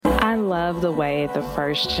I love the way the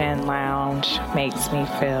First Gen Lounge makes me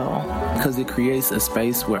feel. Because it creates a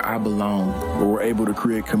space where I belong, where we're able to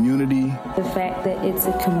create community. The fact that it's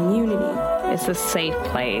a community. It's a safe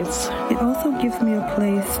place. It also gives me a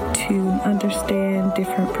place to understand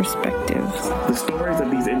different perspectives. The stories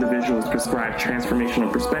of these individuals prescribe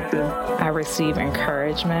transformational perspective. I receive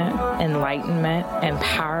encouragement, enlightenment,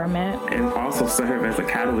 empowerment. And also serve as a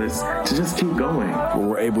catalyst to just keep going. Where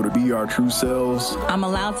we're able to be our true selves. I'm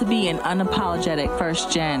allowed to be an unapologetic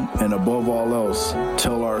First Gen. And above all else,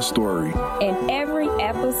 tell our story. And every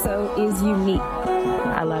episode is unique.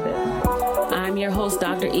 I love it. I'm your host,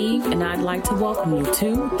 Dr. Eve, and I'd like to welcome you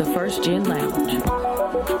to the First Gen Lounge.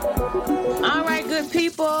 All right, good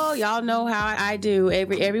people. Y'all know how I do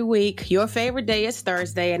every week. Your favorite day is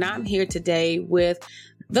Thursday, and I'm here today with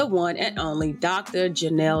the one and only Dr.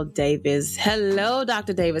 Jhanel Davis. Hello,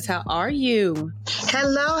 Dr. Davis. How are you?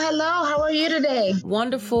 Hello. How are you today?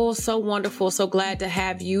 Wonderful. So wonderful. So glad to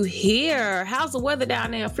have you here. How's the weather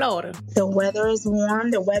down there in Florida? The weather is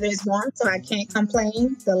warm, so I can't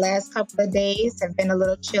complain. The last couple of days have been a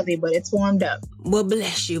little chilly, but it's warmed up. Well,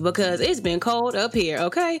 bless you, because it's been cold up here,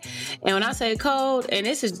 okay? And when I say cold, and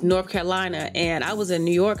this is North Carolina, and I was in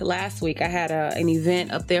New York last week. I had an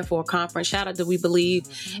event up there for a conference. Shout out to We Believe.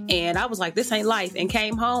 And I was like, this ain't life, and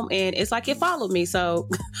came home, and it's like it followed me. So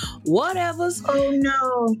whatevers. Oh,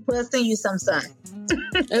 no. We'll send you some sun.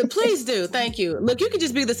 Please do. Thank you. Look, you can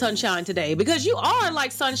just be the sunshine today, because you are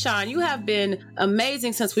like sunshine. You have been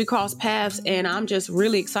amazing since we crossed paths, and I'm just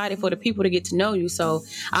really excited for the people to get to know you. So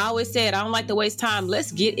I always said, I don't like to waste time.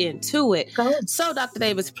 Let's get into it. Good. So Dr.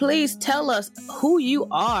 Davis, please tell us who you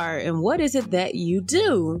are and what is it that you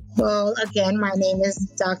do? Well, again, my name is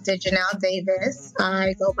Dr. Jhanel Davis.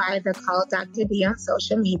 I go by the call Dr. D on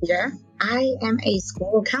social media. I am a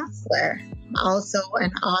school counselor. Also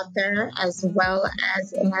an author, as well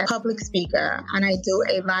as a public speaker, and I do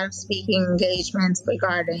a lot of speaking engagements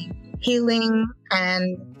regarding healing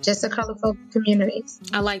and just a colorful communities.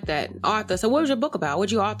 I like that. Author. So what was your book about? What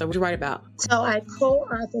did you author? What did you write about? So I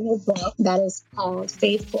co-authored a book that is called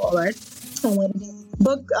Faith Forward. And it is a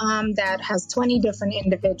book that has 20 different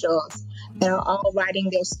individuals that are all writing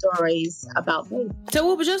their stories about faith. So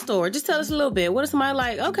what was your story? Just tell us a little bit. What is somebody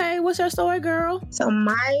like, okay, what's your story, girl? So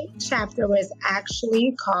my chapter was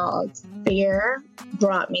actually called Fear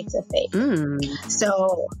Brought Me to Faith.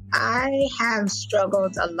 So I have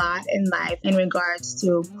struggled a lot in life in regards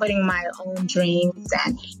to putting my own dreams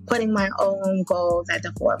and putting my own goals at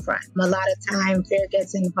the forefront. A lot of time fear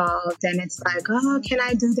gets involved and it's like, oh, can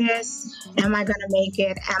I do this? Am I going to make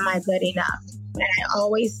it? Am I good enough? And I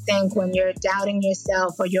always think when you're doubting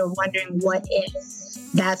yourself or you're wondering what is,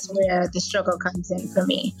 that's where the struggle comes in for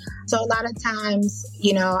me. So a lot of times,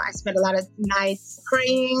 I spend a lot of nights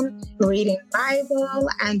praying, reading Bible,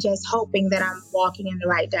 and just hoping that I'm walking in the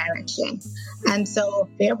right direction. And so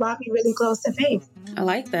fear brought me really close to faith. I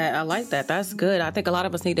like that. That's good. I think a lot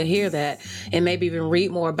of us need to hear that and maybe even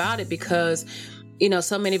read more about it, because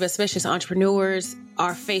so many of us, especially as entrepreneurs,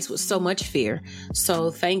 are faced with so much fear.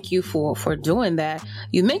 So thank you for doing that.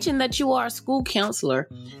 You mentioned that you are a school counselor.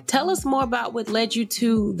 Tell us more about what led you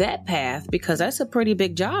to that path, because that's a pretty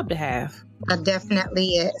big job to have. It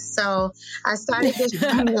definitely is. So I started this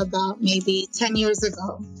journey about maybe 10 years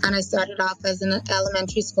ago. And I started off as an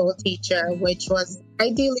elementary school teacher, which was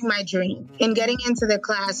ideally my dream. In getting into the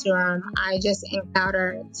classroom, I just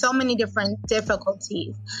encountered so many different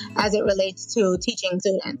difficulties as it relates to teaching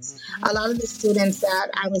students. A lot of the students that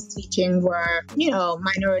I was teaching were,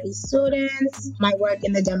 minority students. My work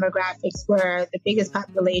in the demographics where the biggest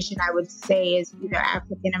population I would say is either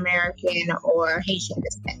African American or Haitian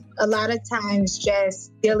descent. A lot of times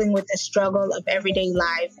just dealing with the struggle of everyday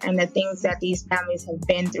life and the things that these families have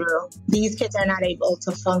been through. These kids are not able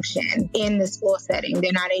to function in the school setting.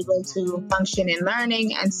 They're not able to function in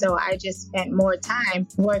learning. And so I just spent more time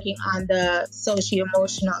working on the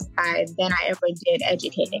socio-emotional side than I ever did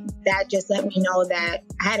educating. That just let me know that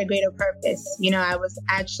I had a greater purpose. I was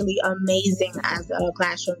actually amazing as a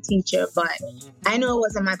classroom teacher, but I knew it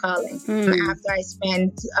wasn't my calling. After I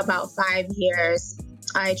spent about 5 years,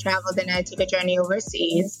 I traveled and I took a journey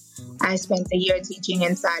overseas. I spent a year teaching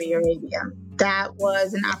in Saudi Arabia. That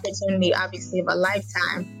was an opportunity, obviously, of a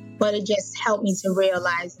lifetime, but it just helped me to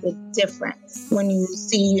realize the difference when you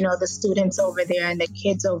see, the students over there and the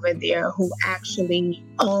kids over there who actually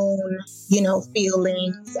own,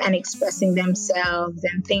 feelings and expressing themselves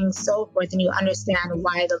and things so forth, and you understand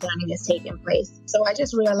why the learning is taking place. So I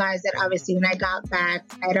just realized that obviously when I got back,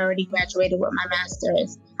 I'd already graduated with my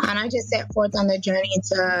master's, and I just set forth on the journey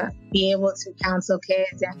to be able to counsel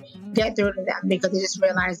kids and get through to them, because I just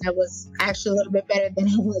realized I was actually a little bit better than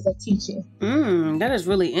I was at teaching. That is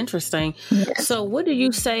really interesting. Yes. So what do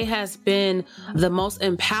you say has been the most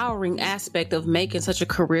empowering aspect of making such a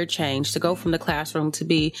career change to go from the classroom to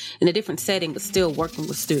be in a different setting, but still working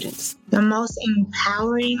with students? The most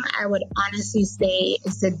empowering, I would honestly say,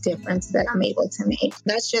 is the difference that I'm able to make.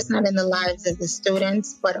 That's just not in the lives of the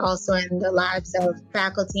students, but also in the lives of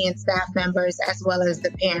faculty and staff members, as well as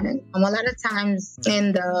the parents. A lot of times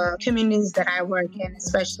in the communities that I work in,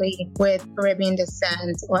 especially with Caribbean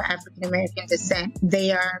descent or African American descent,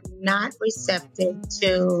 they are not receptive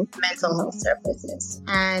to mental health services.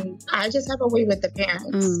 And I just have a way with the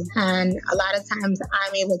parents. And a lot of times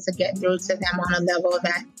I'm able to get through to them on a level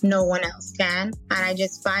that no one else can. And I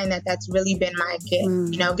just find that that's really been my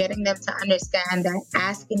gift. You know, getting them to understand that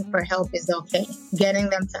asking for help is okay. Getting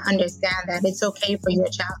them to understand that it's okay for your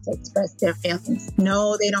child to express their feelings.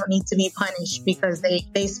 No, they don't need to be punished because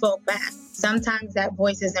they spoke back. Sometimes that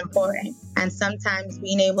voice is important. And sometimes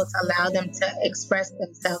being able to allow them to express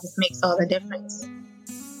themselves makes all the difference.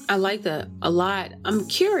 I like that a lot. I'm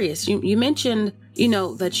curious. You mentioned,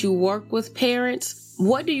 that you work with parents.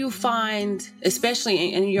 What do you find,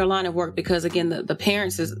 especially in your line of work, because again, the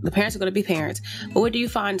parents are going to be parents, but what do you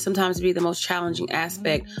find sometimes to be the most challenging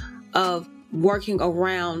aspect of working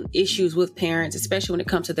around issues with parents, especially when it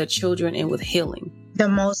comes to their children and with healing? The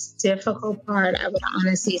most difficult part, I would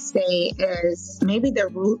honestly say, is maybe the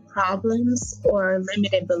root problems or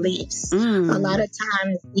limited beliefs. A lot of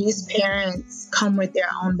times these parents come with their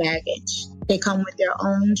own baggage. They come with their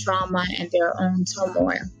own trauma and their own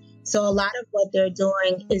turmoil. So a lot of what they're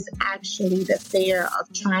doing is actually the fear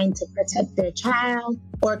of trying to protect their child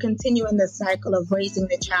or continuing the cycle of raising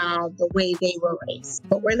the child the way they were raised.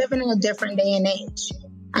 But we're living in a different day and age.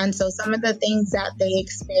 And so some of the things that they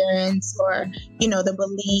experience or, the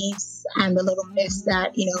beliefs and the little myths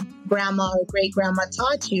that, grandma or great grandma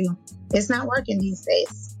taught you, it's not working these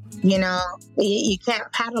days. You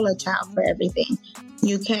can't paddle a child for everything.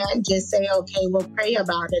 You can't just say, okay, we'll pray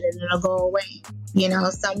about it and it'll go away.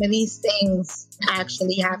 Some of these things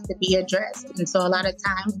actually have to be addressed. And so a lot of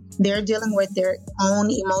times they're dealing with their own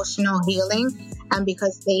emotional healing. And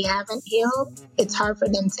because they haven't healed, it's hard for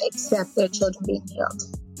them to accept their children being healed.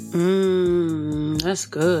 That's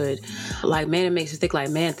good. It makes us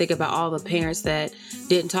think about all the parents that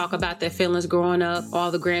didn't talk about their feelings growing up,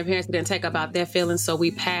 all the grandparents that didn't talk about their feelings, so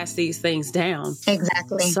we pass these things down.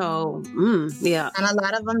 Exactly. So, yeah. And a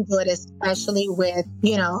lot of them do it, especially with,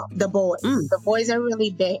 the boys. The boys are really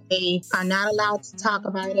big. They are not allowed to talk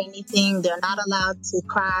about anything. They're not allowed to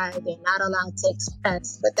cry. They're not allowed to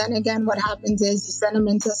express. But then again, what happens is you send them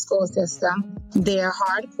into a school system. They're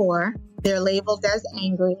hardcore. They're labeled as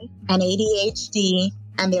angry and ADHD,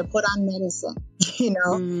 and they're put on medicine,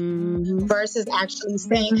 versus actually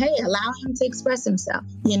saying, hey, allow him to express himself.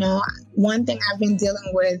 One thing I've been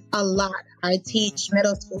dealing with a lot, I teach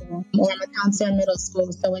middle school, or I'm a counselor in middle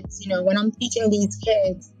school. So it's, when I'm teaching these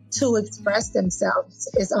kids to express themselves,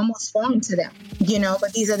 it's almost foreign to them,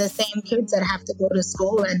 but these are the same kids that have to go to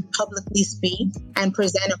school and publicly speak and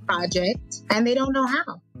present a project, and they don't know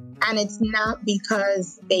how. And it's not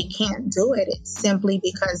because they can't do it. It's simply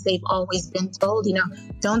because they've always been told,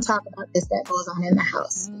 don't talk about this that goes on in the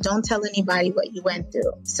house. Don't tell anybody what you went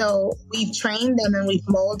through. So we've trained them and we've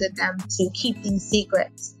molded them to keep these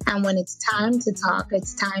secrets. And when it's time to talk,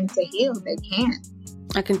 it's time to heal, they can't.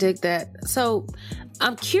 I can dig that. So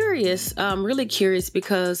I'm curious, really curious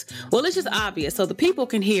because, it's just obvious. So the people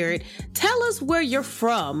can hear it. Tell us where you're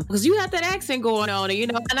from, because you have that accent going on,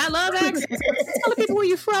 and I love accents. Tell the people where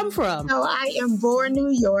you're from. So I am born in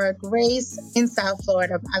New York, raised in South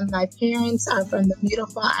Florida. My parents are from the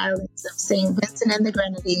beautiful islands of St. Vincent and the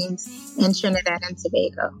Grenadines and Trinidad and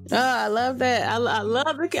Tobago. Oh, I love that. I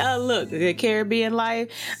love the Caribbean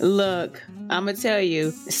life. Look, I'm going to tell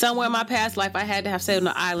you, somewhere in my past life, I had to have stayed on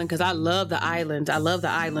the island because I love the island. I love the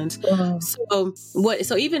islands.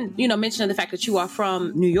 So even, mentioning the fact that you are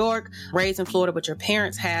from New York, raised in Florida, but your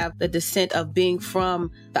parents have the descent of being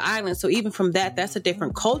from the island. So even from that's a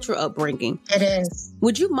different culture upbringing. It is.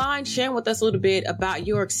 Would you mind sharing with us a little bit about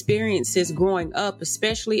your experiences growing up,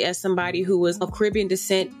 especially as somebody who was of Caribbean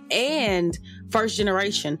descent and first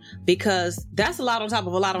generation? Because that's a lot on top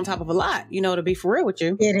of a lot on top of a lot, to be for real with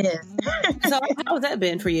you. It is. So how has that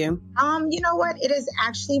been for you? You know what? It has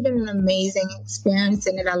actually been an amazing experience,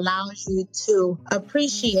 and it allows you to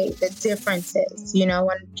appreciate the differences.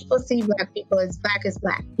 When people see Black people, it's Black is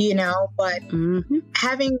Black, but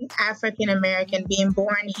having African American, being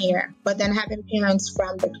born here, but then having parents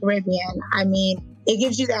from the Caribbean, it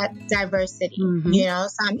gives you that diversity, you know,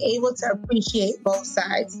 so I'm able to appreciate both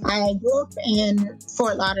sides. I grew up in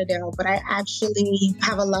Fort Lauderdale, but I actually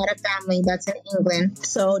have a lot of family that's in England.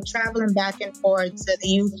 So traveling back and forth to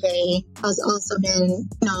the UK has also been,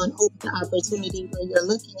 you know, an open opportunity where you're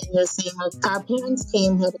looking and you're saying, well, our parents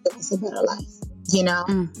came here to give us a better life. You know,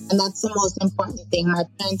 and that's the most important thing. My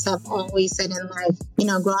parents have always said in life, you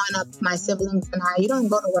know, growing up, my siblings and I, you don't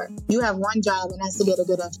go to work. You have one job, and that's to get a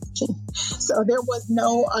good education. So there was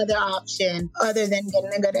no other option other than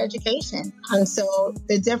getting a good education. And so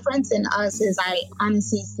the difference in us is I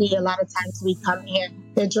honestly see a lot of times we come here,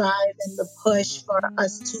 the drive and the push for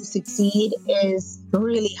us to succeed is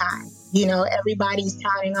really high. You know, everybody's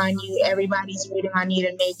counting on you. Everybody's rooting on you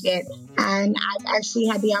to make it. And I've actually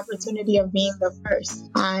had the opportunity of being the first.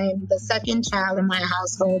 I'm the second child in my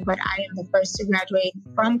household, but I am the first to graduate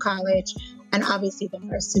from college and obviously the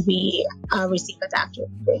first to be receive a doctorate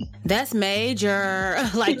degree. That's major.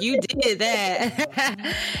 Like, you did that.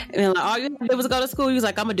 And like, all you had to do was go to school. You was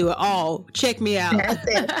like, I'm going to do it all. Check me out. That's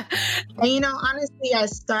it. And, you know, honestly, I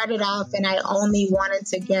started off and I only wanted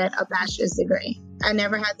to get a bachelor's degree. I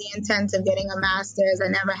never had the intent of getting a master's. I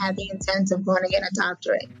never had the intent of going to get a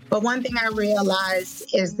doctorate. But one thing I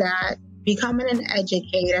realized is that becoming an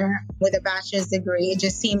educator with a bachelor's degree, it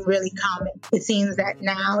just seemed really common. It seems that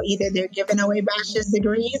now either they're giving away bachelor's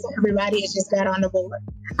degrees or everybody has just got on the board.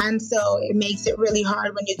 And so it makes it really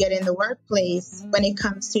hard when you get in the workplace when it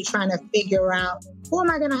comes to trying to figure out, who am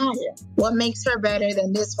I going to hire? What makes her better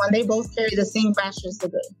than this one? They both carry the same bachelor's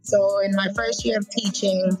degree. So in my first year of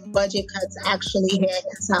teaching, budget cuts actually hit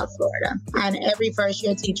in South Florida. And every first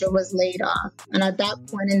year teacher was laid off. And at that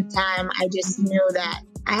point in time, I just knew that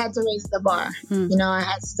I had to raise the bar. You know, I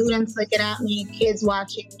had students looking at me, kids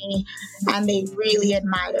watching me, and they really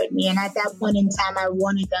admired me. And at that point in time, I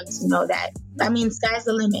wanted them to know that, I mean, sky's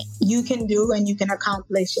the limit. You can do and you can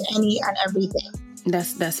accomplish any and everything.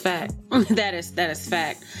 That's fact. That is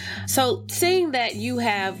fact. So seeing that you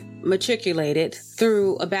have matriculated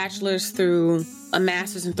through a bachelor's, through a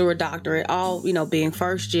master's, and through a doctorate, all, you know, being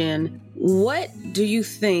first gen, what do you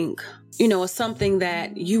think, you know, is something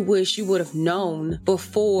that you wish you would have known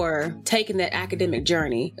before taking that academic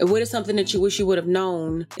journey? What is something that you wish you would have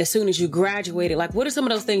known as soon as you graduated? Like, what are some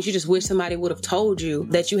of those things you just wish somebody would have told you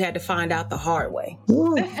that you had to find out the hard way?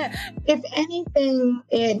 Ooh. If anything,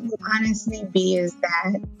 it would honestly be is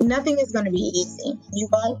that nothing is going to be easy. You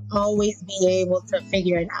won't always be able to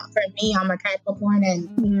figure it out. For me, I'm a Capricorn,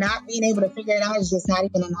 and not being able to figure it out is just not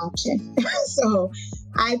even an option. So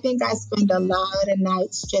I think I spend a lot of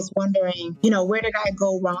nights just wondering, you know, where did I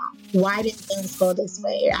go wrong? Why did things go this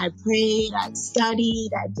way? I prayed, I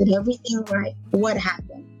studied, I did everything right. What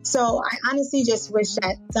happened? So I honestly just wish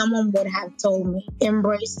that someone would have told me,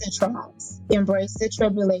 embrace the trials, embrace the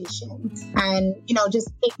tribulations, and, you know, just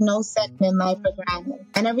take no second in life for granted,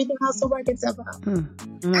 and everything else will work itself out.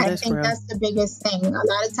 I think that's the biggest thing. A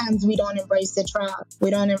lot of times we don't embrace the trials, we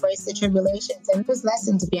don't embrace the tribulations, and there's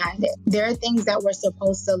lessons behind it. There are things that we're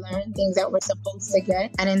supposed to learn, things that we're supposed to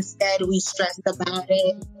get, and instead we stress about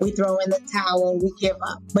it, we throw in the towel, we give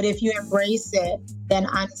up. But if you embrace it, then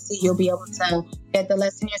honestly, you'll be able to get the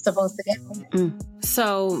lesson you're supposed to get from it.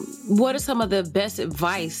 So what are some of the best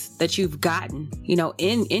advice that you've gotten, you know,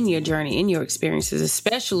 in your journey, in your experiences,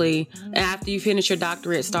 especially after you finish your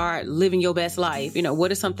doctorate, start living your best life? You know,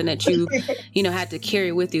 what is something that you, you know, had to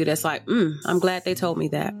carry with you that's like, I'm glad they told me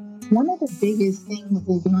that? One of the biggest things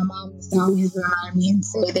is my mom used to always remind me and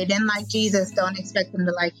say, they didn't like Jesus, don't expect them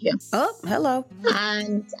to like you. Oh, hello.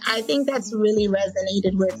 And I think that's really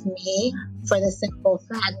resonated with me for the simple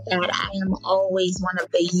fact that I am always one of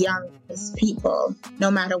the youngest people, no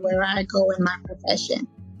matter where I go in my profession,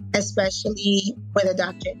 especially with a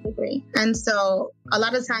doctorate degree. And so a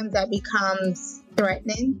lot of times that becomes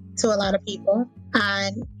threatening to a lot of people.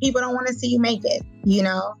 And people don't want to see you make it, you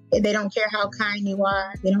know. They don't care how kind you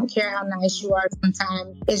are. They don't care how nice you are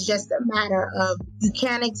sometimes. It's just a matter of, you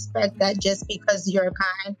can't expect that just because you're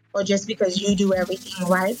kind or just because you do everything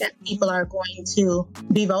right, that people are going to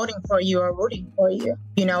be voting for you or rooting for you.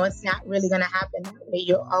 You know, it's not really going to happen that way.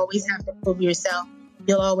 You'll always have to prove yourself.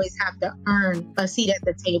 You'll always have to earn a seat at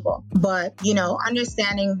the table. But, you know,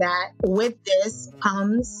 understanding that with this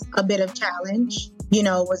comes a bit of challenge, you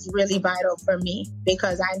know, was really vital for me,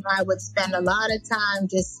 because I know I would spend a lot of time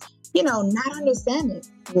just not understanding.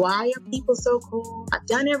 Why are people so cruel? I've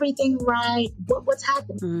done everything right. What's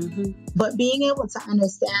happening? Mm-hmm. But being able to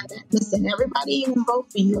understand that, listen, everybody ain't gonna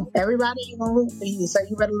vote for you. Everybody ain't gonna root for you. So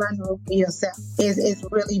you better learn to root for yourself is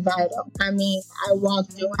really vital. I mean, I walk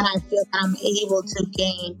through and I feel that I'm able to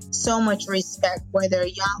gain so much respect, whether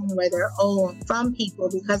young, whether old, from people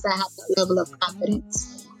because I have that level of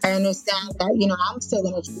confidence. I understand that, I'm still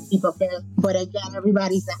going to treat people fair. But again,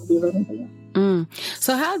 everybody's going to be rooting for you.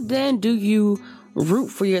 So how then do you root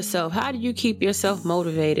for yourself? How do you keep yourself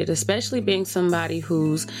motivated, especially being somebody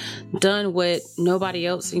who's done what nobody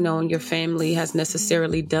else, in your family has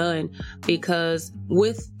necessarily done? Because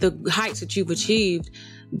with the heights that you've achieved,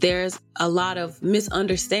 there's a lot of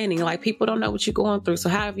misunderstanding. Like, people don't know what you're going through. So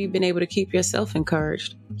how have you been able to keep yourself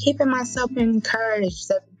encouraged? Keeping myself encouraged,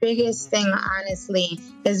 the biggest thing, honestly,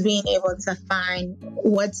 is being able to find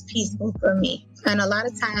what's peaceful for me. And a lot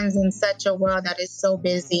of times in such a world that is so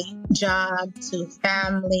busy, job to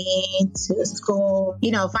family to school,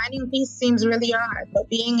 finding peace seems really hard. But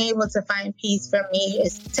being able to find peace for me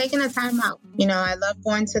is taking a time out. I love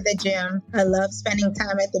going to the gym. I love spending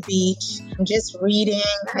time at the beach, just reading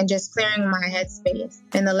and just clearing my headspace.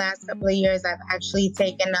 In the last couple of years, I've actually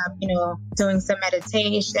taken up, doing some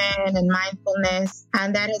meditation and mindfulness.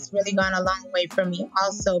 And that has really gone a long way for me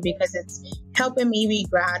also, because it's helping me be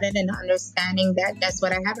grounded and understanding that guess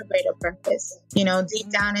what, I have a greater purpose. Deep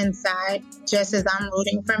down inside, just as I'm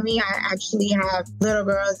rooting for me, I actually have little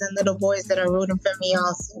girls and little boys that are rooting for me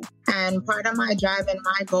also. And part of my drive and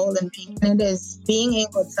my goal in making it is being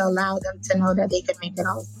able to allow them to know that they can make it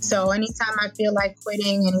all. So anytime I feel like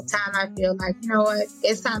quitting, anytime I feel like,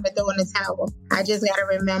 it's time to throw in the towel, I just got to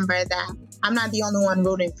remember that I'm not the only one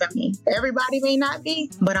rooting for me. Everybody may not be,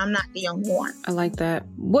 but I'm not the only one. I like that.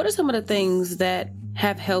 What are some of the things that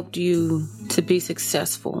have helped you to be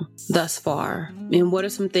successful thus far? And what are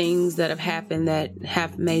some things that have happened that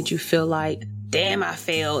have made you feel like, damn, I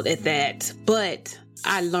failed at that, but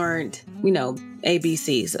I learned,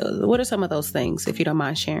 ABC. So what are some of those things, if you don't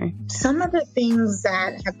mind sharing? Some of the things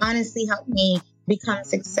that have honestly helped me become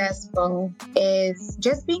successful is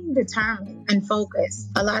just being determined and focused.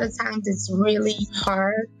 A lot of times it's really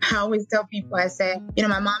hard. I always tell people, I say,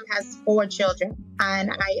 my mom has 4 children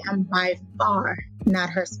and I am by far not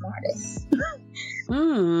her smartest.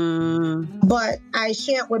 But I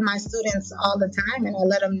share it with my students all the time, and I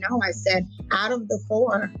let them know, I said, out of the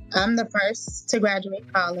 4, I'm the first to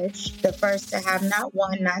graduate college, the first to have not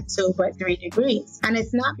 1, not 2, but 3 degrees. And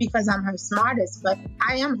it's not because I'm her smartest, but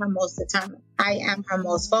I am her most determined. I am her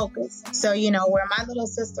most focused. So, where my little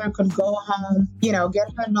sister could go home, get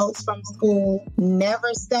her notes from school,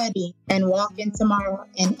 never study, and walk in tomorrow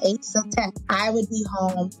and ace a test, I would be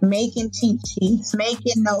home making cheat sheets,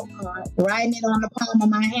 making note cards, writing it on the palm of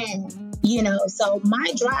my hand. So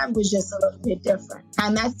my drive was just a little bit different.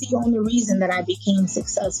 And that's the only reason that I became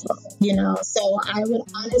successful, So I would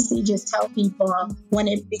honestly just tell people, when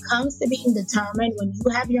it becomes to being determined, when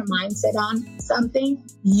you have your mindset on something,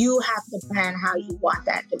 you have to plan how you want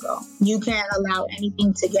that to go. You can't allow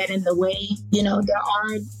anything to get in the way. There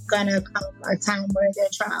are gonna come a time where there are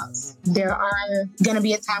trials. There are gonna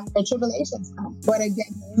be a time where tribulations come. But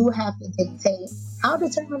again, you have to dictate how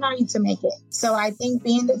determined are you to make it. So I think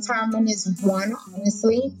being determined is one,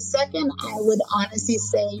 honestly. Second, I would honestly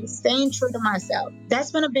say staying true to myself.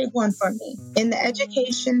 That's been a big one for me. In the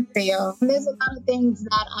education field, there's a lot of things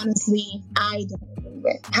that honestly I don't agree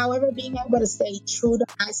with. However, being able to stay true to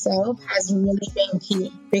myself has really been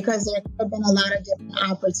key, because there have been a lot of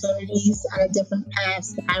different opportunities and different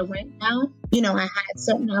paths that I went down. I had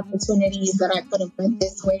certain opportunities that I could have went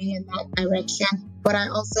this way in that direction, but I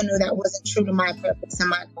also knew that wasn't true to my purpose and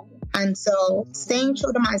my goal. And so staying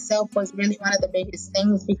true to myself was really one of the biggest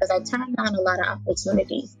things, because I turned down a lot of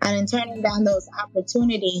opportunities. And in turning down those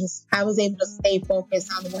opportunities, I was able to stay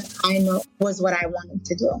focused on what I know was what I wanted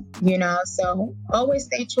to do, So always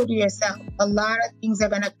stay true to yourself. A lot of things are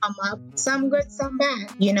going to come up, some good, some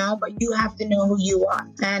bad, but you have to know who you are.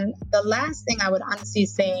 And the last thing I would honestly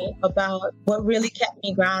say about what really kept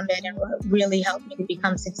me grounded and what really helped me to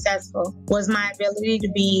become successful was my ability to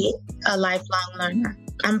be a lifelong learner.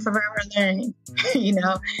 I'm forever learning.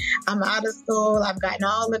 I'm out of school, I've gotten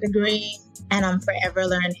all the degrees, and I'm forever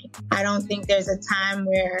learning. I don't think there's a time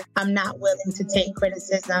where I'm not willing to take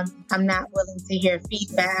criticism. I'm not willing to hear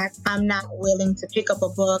feedback. I'm not willing to pick up a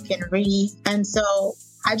book and read. And so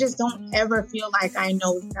I just don't ever feel like I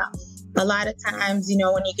know enough. A lot of times,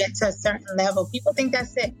 when you get to a certain level, people think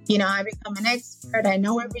that's it. I become an expert, I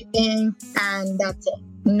know everything, and that's it.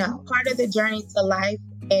 No. Part of the journey to life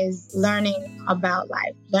is learning about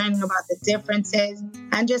life, learning about the differences,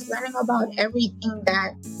 and just learning about everything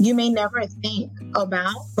that you may never think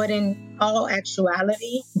about. But in all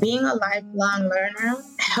actuality, being a lifelong learner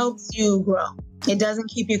helps you grow. It doesn't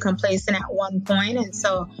keep you complacent at one point. And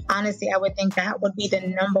so, honestly, I would think that would be the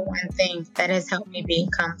number one thing that has helped me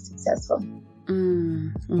become successful.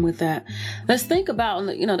 With that, let's think about,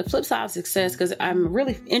 the flip side of success, because I'm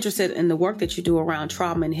really interested in the work that you do around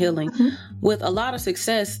trauma and healing. With a lot of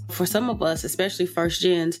success for some of us, especially first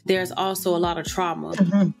gens, there's also a lot of trauma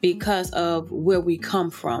because of where we come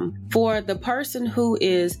from. For the person who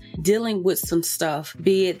is dealing with some stuff,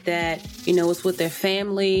 be it that, it's with their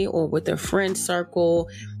family or with their friend circle,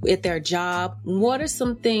 at their job, what are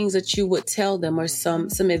some things that you would tell them, or some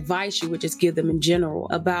advice you would just give them in general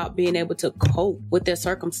about being able to cope with their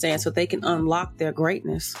circumstance so they can unlock their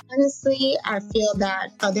greatness? Honestly, I feel that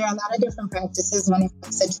there are a lot of different practices when it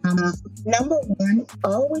comes to trauma. Number one,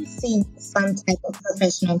 always seek some type of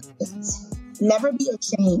professional guidance. Never be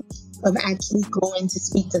ashamed of actually going to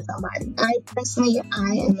speak to somebody. I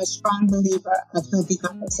am a strong believer of healthy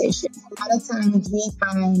conversation. A lot of times we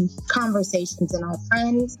find conversations in our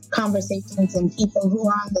friends, conversations in people who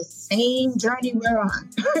are on the same journey we're on.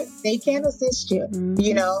 They can't assist you,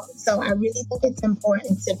 So I really think it's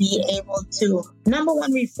important to be able to, number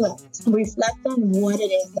one, reflect on what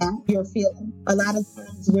it is that you're feeling. A lot of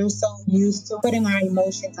times we're so used to putting our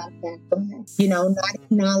emotions on back burner, not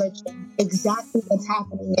acknowledging exactly what's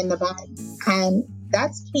happening in the body. And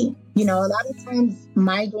that's key. A lot of times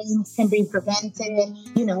migraines can be prevented,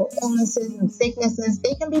 illnesses and sicknesses,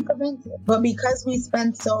 they can be prevented. But because we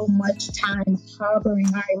spend so much time harboring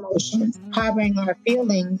our emotions, harboring our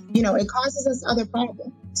feelings, it causes us other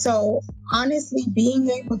problems. So honestly, being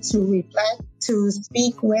able to reflect, to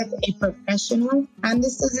speak with a professional, and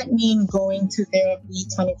this doesn't mean going to therapy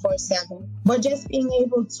 24/7, but just being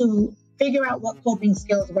able to figure out what coping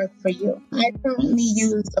skills work for you. I currently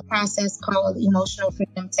use a process called emotional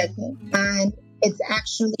freedom technique, and it's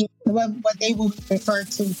actually what they will refer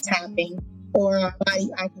to tapping or body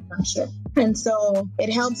acupuncture. And so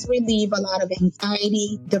it helps relieve a lot of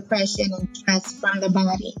anxiety, depression, and stress from the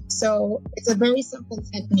body. So it's a very simple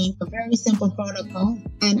technique, a very simple protocol.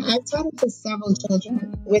 And I've taught it to several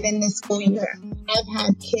children within this school year. I've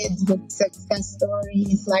had kids with success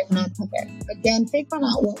stories like none other. Again, figuring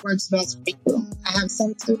out what works best for you. I have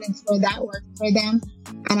some students where that works for them,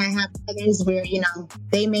 and I have others where,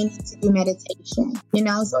 they may need to do meditation,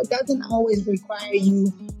 so it doesn't always require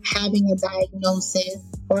you having a diagnosis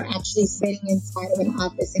or actually sitting inside of an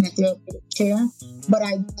office in a therapeutic chair. But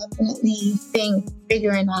I definitely think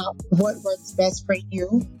figuring out what works best for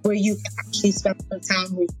you, where you can actually spend some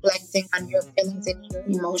time reflecting on your feelings and your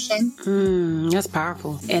emotions. That's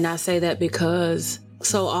powerful. And I say that because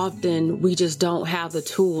so often we just don't have the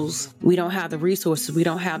tools. We don't have the resources. We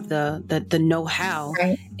don't have the know-how.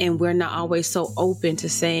 Right. And we're not always so open to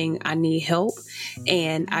saying, I need help.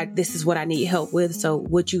 And this is what I need help with. So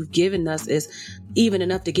what you've given us is even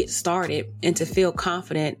enough to get started and to feel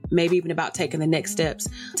confident, maybe even about taking the next steps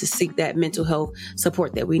to seek that mental health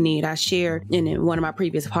support that we need. I shared in one of my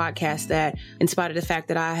previous podcasts that in spite of the fact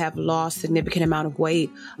that I have lost a significant amount of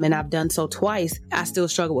weight, and I've done so twice, I still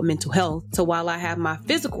struggle with mental health. So while I have my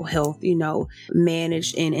physical health,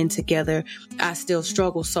 managed and together, I still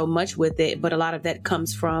struggle so much with it. But a lot of that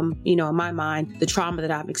comes from, in my mind, the trauma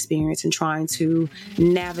that I've experienced and trying to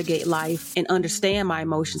navigate life and understand my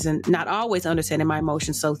emotions and not always understanding my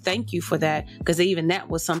emotions. So thank you for that, because even that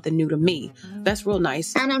was something new to me. That's real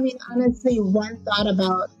nice. And I mean, honestly, one thought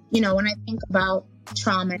about, when I think about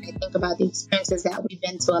trauma and I think about the experiences that we've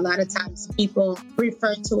been to, a lot of times people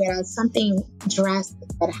refer to it as something drastic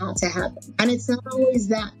that had to happen. And it's not always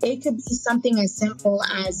that. It could be something as simple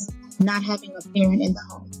as not having a parent in the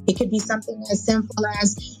home. It could be something as simple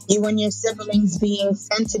as you and your siblings being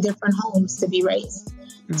sent to different homes to be raised.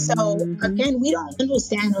 So again, we don't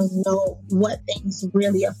understand or know what things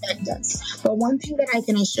really affect us. But one thing that I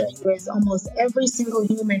can assure you is almost every single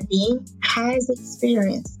human being has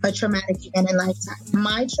experienced a traumatic event in lifetime.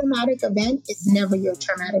 My traumatic event is never your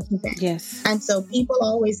traumatic event. Yes. And so people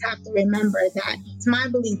always have to remember that. It's my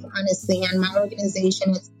belief, honestly, and my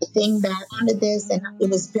organization is the thing that wanted this and it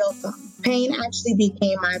was built on. Pain actually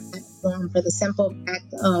became my platform for the simple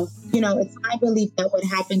fact of, it's my belief that what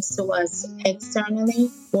happens to us externally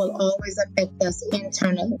will always affect us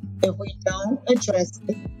internally if we don't address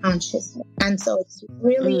it consciously. And so it's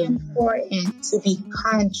really important to be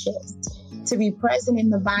conscious, to be present in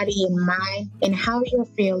the body and mind and how you're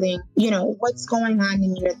feeling, what's going on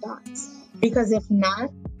in your thoughts. Because if not,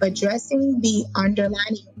 addressing the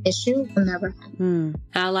underlying issue will never happen.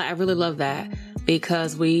 I really love that,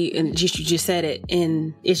 because you just said it,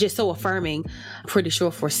 and it's just so affirming. I'm pretty sure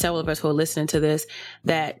for several of us who are listening to this,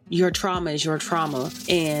 that your trauma is your trauma.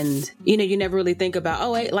 And, you never really think about,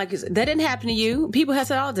 oh, wait, like, that didn't happen to you. People have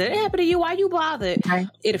said, oh, did it happen to you? Why you bothered? Right.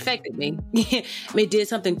 It affected me. It did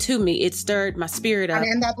something to me. It stirred my spirit up.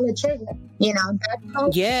 And that will trigger, that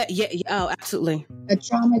Yeah. Oh, absolutely. A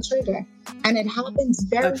trauma trigger. And it happens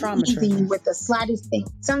very easy with the slightest thing.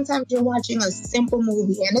 Sometimes you're watching a simple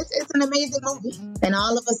movie, and it's an amazing movie. And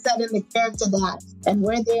all of a sudden the character dies, and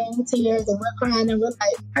we're there in tears, and we're crying, and we're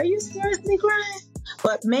like, are you seriously crying?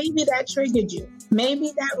 But maybe that triggered you.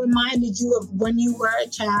 Maybe that reminded you of when you were a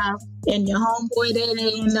child and your homeboy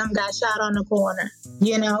and them got shot on the corner.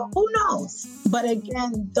 Who knows? But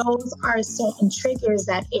again, those are certain triggers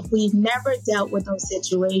that if we've never dealt with those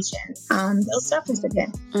situations, they'll surface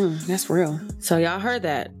again. That's real. So y'all heard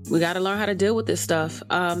that. We got to learn how to deal with this stuff.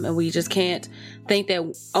 And we just can't think that,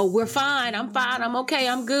 oh, we're fine. I'm fine. I'm okay.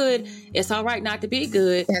 I'm good. It's all right not to be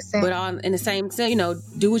good. That's it. But in the same sense,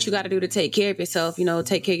 do what you got to do to take care of yourself,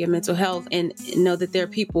 take care of your mental health, and know that there are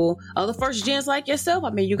people, other first gens like yourself. I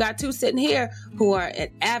mean, you got two sitting here who are at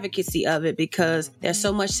advocacy of it, because there's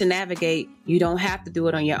so much to navigate. You don't have to do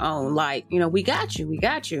it on your own. Like, we got you. We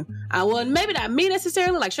got you. I will, maybe not me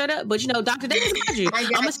necessarily, like, shut up, but Dr. Davis got you.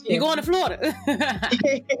 You're going to Florida.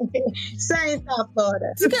 Same South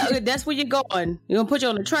Florida. That's where you're going. You're going to put you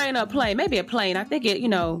on a train or a plane. Maybe a plane. I think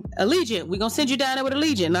Allegiant. We're going to send you down there with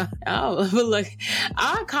Allegiant. Look,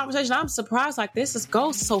 our conversation, I'm surprised like this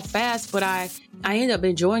goes so fast, but I end up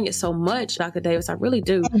enjoying it so much, Dr. Davis. I really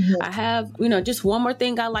do. Mm-hmm. I have, just one more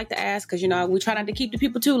thing I'd like to ask, because, we try not to keep the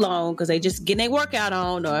people too long, because they just getting their workout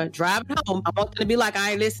on or driving home. I want them to be like,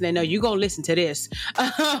 I ain't listening. No, you going to listen to this.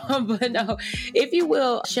 But no, if you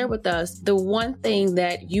will, share with us the one thing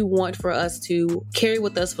that you want for us to carry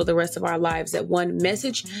with us for the rest of our lives, that one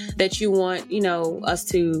message that you want, us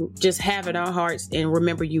to just have in our hearts and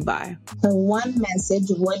remember you by. The one message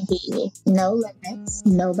would be no limits,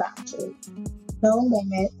 no boundaries. No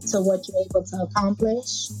limit to what you're able to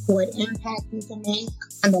accomplish, what impact you can make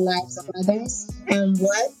on the lives of others, and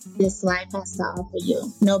what this life has to offer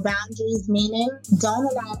you. No boundaries, meaning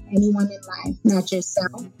don't allow anyone in life, not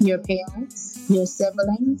yourself, your parents, your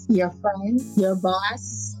siblings, your friends, your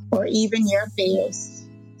boss, or even your fears,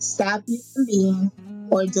 stop you from being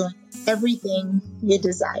or doing everything you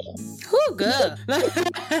desire. Who good?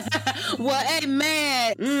 Well,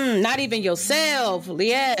 amen. Not even yourself.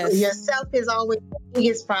 Yes. Yourself is always the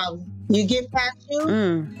biggest problem. You get past you,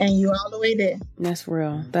 and you're all the way there. That's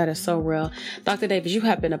real. That is so real. Dr. Davis, you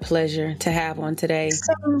have been a pleasure to have on today.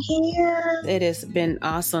 Same here. It has been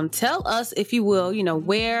awesome. Tell us, if you will,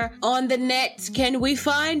 where on the net can we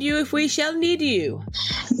find you if we shall need you?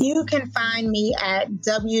 You can find me at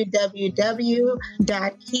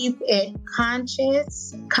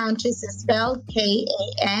www.keepitkantshes. Kantshes is spelled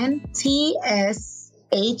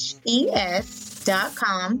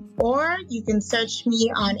KANTSHES.com, or you can search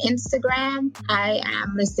me on Instagram. I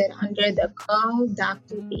am listed under the Call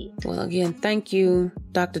Dr. B. Well, again, thank you,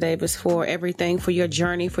 Dr. Davis, for everything, for your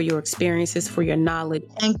journey, for your experiences, for your knowledge.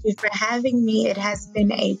 Thank you for having me. It has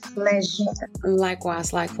been a pleasure.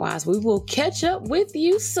 Likewise. We will catch up with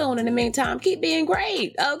you soon. In the meantime, keep being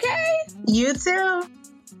great, okay? You too.